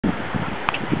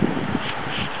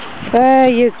There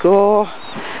you go.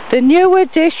 The new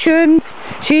addition.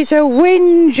 She's a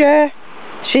whinger.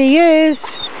 She is.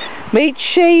 Meet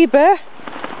Sheba.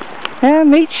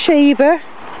 Meet Sheba.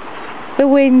 The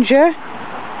whinger.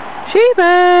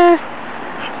 Sheba.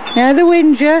 Yeah, the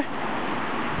whinger.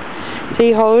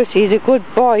 See, Horace, he's a good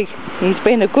boy. He's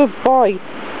been a good boy.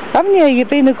 Haven't you? You've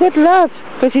been a good lad.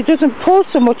 Because he doesn't pull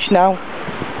so much now.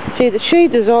 See, that she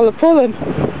does all the pulling.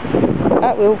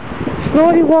 That will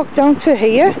slowly walk down to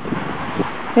here.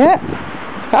 Yeah.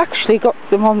 Actually got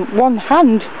them on one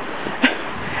hand.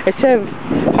 Instead of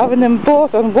having them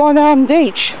both on one hand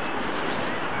each.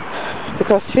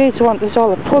 Because she's the one that does all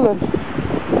the pulling.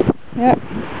 Yeah.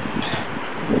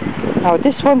 Now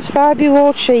this one's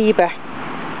 5-year-old Sheba.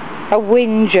 A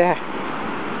whinger.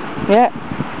 Yeah.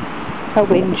 A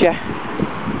whinger.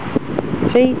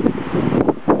 See?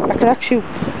 I could actually,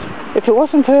 if it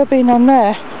wasn't for her being on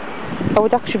there, I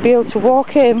would actually be able to walk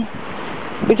him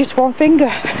with just one finger.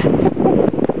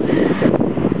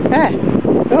 Yeah.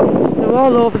 Oh, they're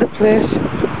all over the place.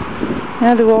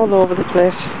 Yeah, they're all over the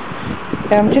place.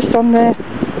 I'm just on there.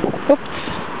 Oops.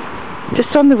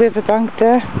 Just on the riverbank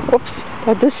there. Oops.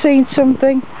 I've just seen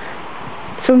something.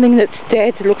 Something that's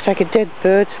dead. It looks like a dead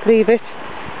bird. Leave it.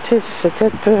 It is a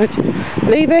dead bird.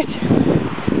 Leave it.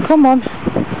 Come on.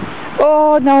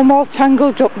 Oh, now I'm all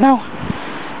tangled up now.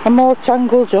 I'm all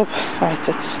tangled up. Right,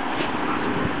 it's...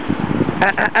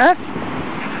 That's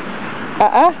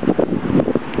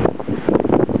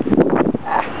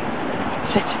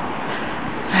it.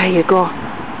 There you go.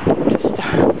 Just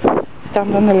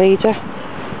stand on the leader.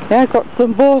 Yeah, I got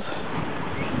them both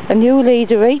a new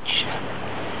leader each.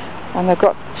 And I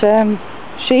got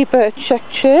Sheba a check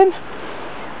chain.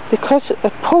 Because the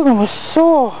pulling was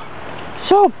so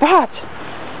bad.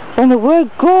 When the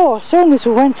word go, as soon as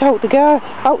we went out the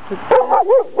oh,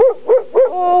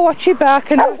 what's she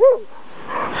barking at?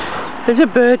 There's a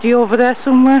birdie over there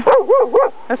somewhere.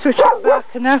 That's what she's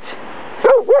barking at.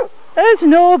 There's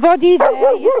nobody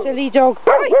there, you silly dog.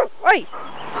 Oi! Oi!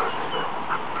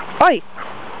 Oi!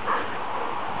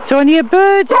 It's only a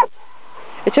birdie.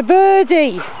 It's a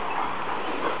birdie.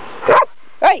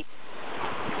 Hey!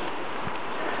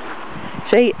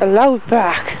 See, a loud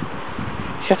bark.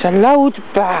 She's got a loud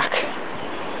bark.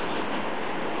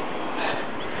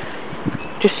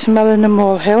 Just smelling the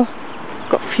molehill.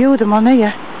 Got a few of them on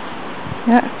here.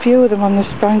 Yeah, a few of them on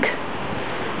this bank.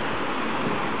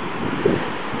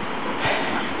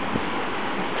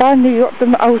 Finally got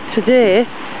them out today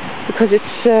because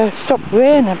it's stopped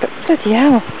raining, but bloody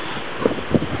hell.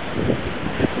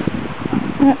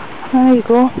 Yeah, there you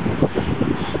go.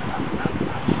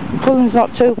 Pulling's not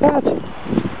too bad,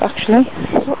 actually.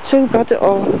 It's not too bad at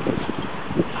all.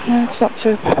 No, it's not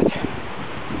too bad.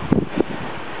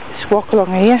 Just walk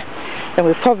along here, then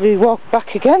we'll probably walk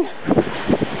back again.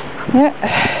 Yeah.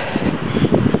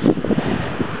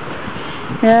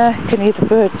 Yeah, you can hear the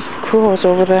birds, crows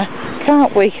over there,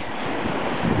 can't we?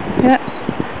 Yeah.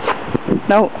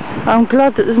 No, I'm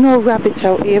glad that there's no rabbits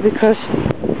out here because,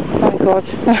 my God,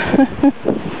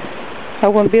 I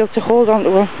won't be able to hold on to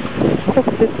them. Look,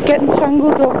 they're getting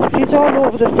tangled up. She's all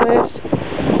over the place.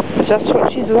 That's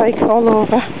what she's like, all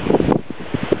over.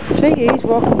 See, he's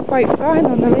walking quite fine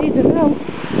on the leader now.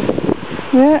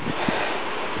 Yeah.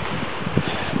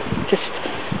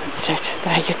 That's it.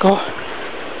 There you go.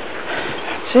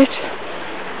 That's it.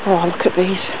 Oh, look at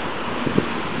these.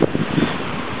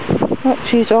 Look,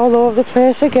 she's all over the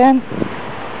place again.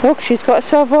 Look, she's got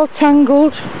herself all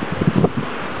tangled.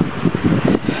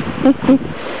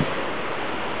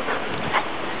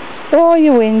 Oh,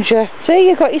 you whinger. See,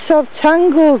 you got yourself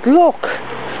tangled, look.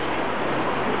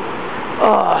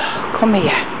 Oh, come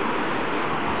here.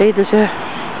 See,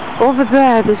 over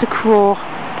there, there's a crow.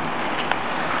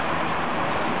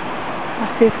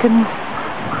 Let's see if I can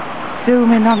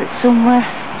zoom in on it somewhere.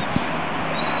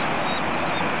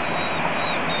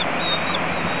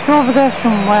 It's over there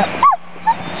somewhere.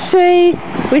 See,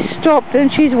 we stopped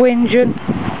and she's whinging.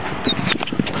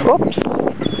 Oops.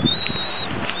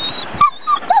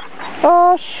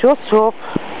 Oh, shut up.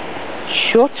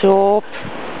 Shut up.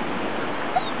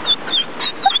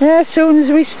 Yeah, as soon as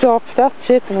we stop, that's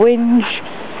it, whinge.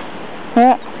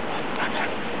 Yeah.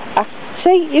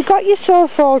 See, you got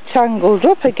yourself all tangled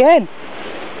up again.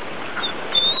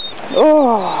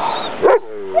 Oh.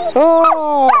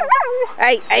 Oh.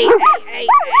 Hey, hey, hey, hey,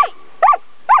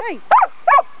 hey. Hey.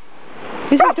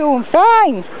 You're doing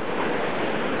fine.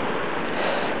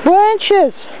 Weren't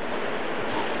you?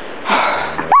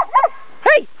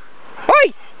 Hey!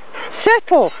 Oi!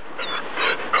 Settle!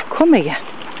 Come here.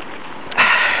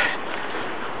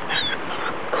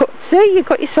 See, you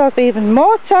got yourself even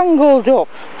more tangled up.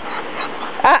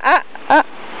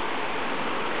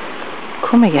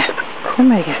 Come here.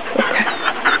 Come here.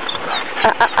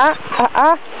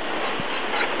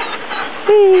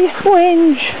 Hey,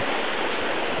 whinge.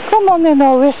 Come on then,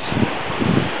 Horace.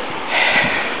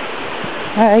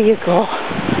 There you go.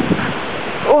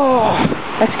 Oh,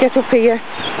 let's get up here.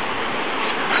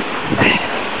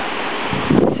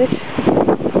 That's it.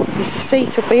 His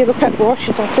seat up here. Look at the wash.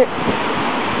 That's it.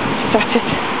 That's it.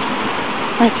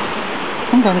 Right.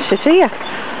 I'm going to sit here.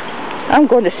 I'm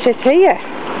going to sit here.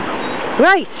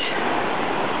 Right.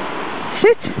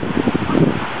 Sit.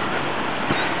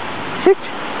 Sit.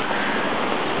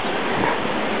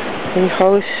 You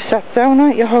Horace sat down,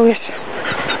 aren't you, Horace?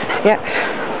 Yeah.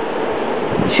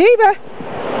 Sheba!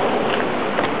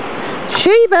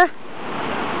 Sheba!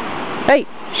 Hey,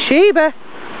 Sheba!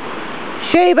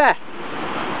 Sheba!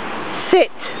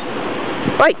 Sit!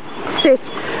 Right, sit.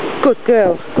 Good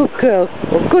girl, good girl.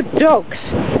 Oh, good dogs.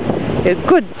 You're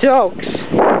good dogs.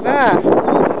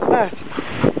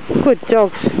 Good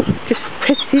dogs. Just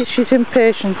pity she's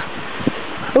impatient.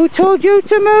 Who told you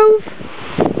to move?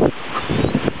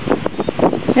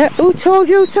 Yeah, who told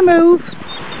you to move?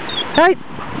 Hey!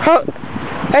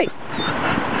 Hey!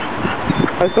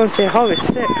 I was going to say Horace,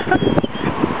 sit.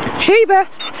 Sheba!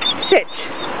 Sit!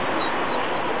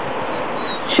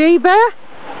 Sheba!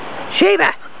 Sheba!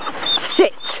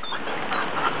 Sit!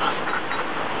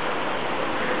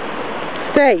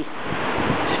 Stay!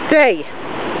 Stay!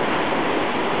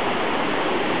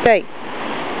 Stay!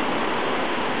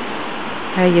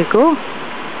 There you go.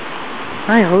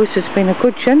 My Horace has been a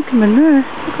good gentleman there.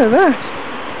 Look at that.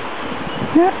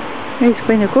 Yeah, he's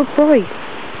been a good boy.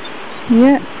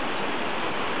 Yeah.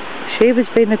 Sheba's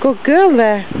been a good girl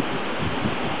there.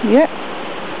 Yeah.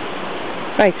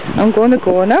 Right, I'm going to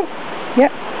go now.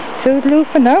 Yeah. Toodaloo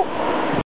for now.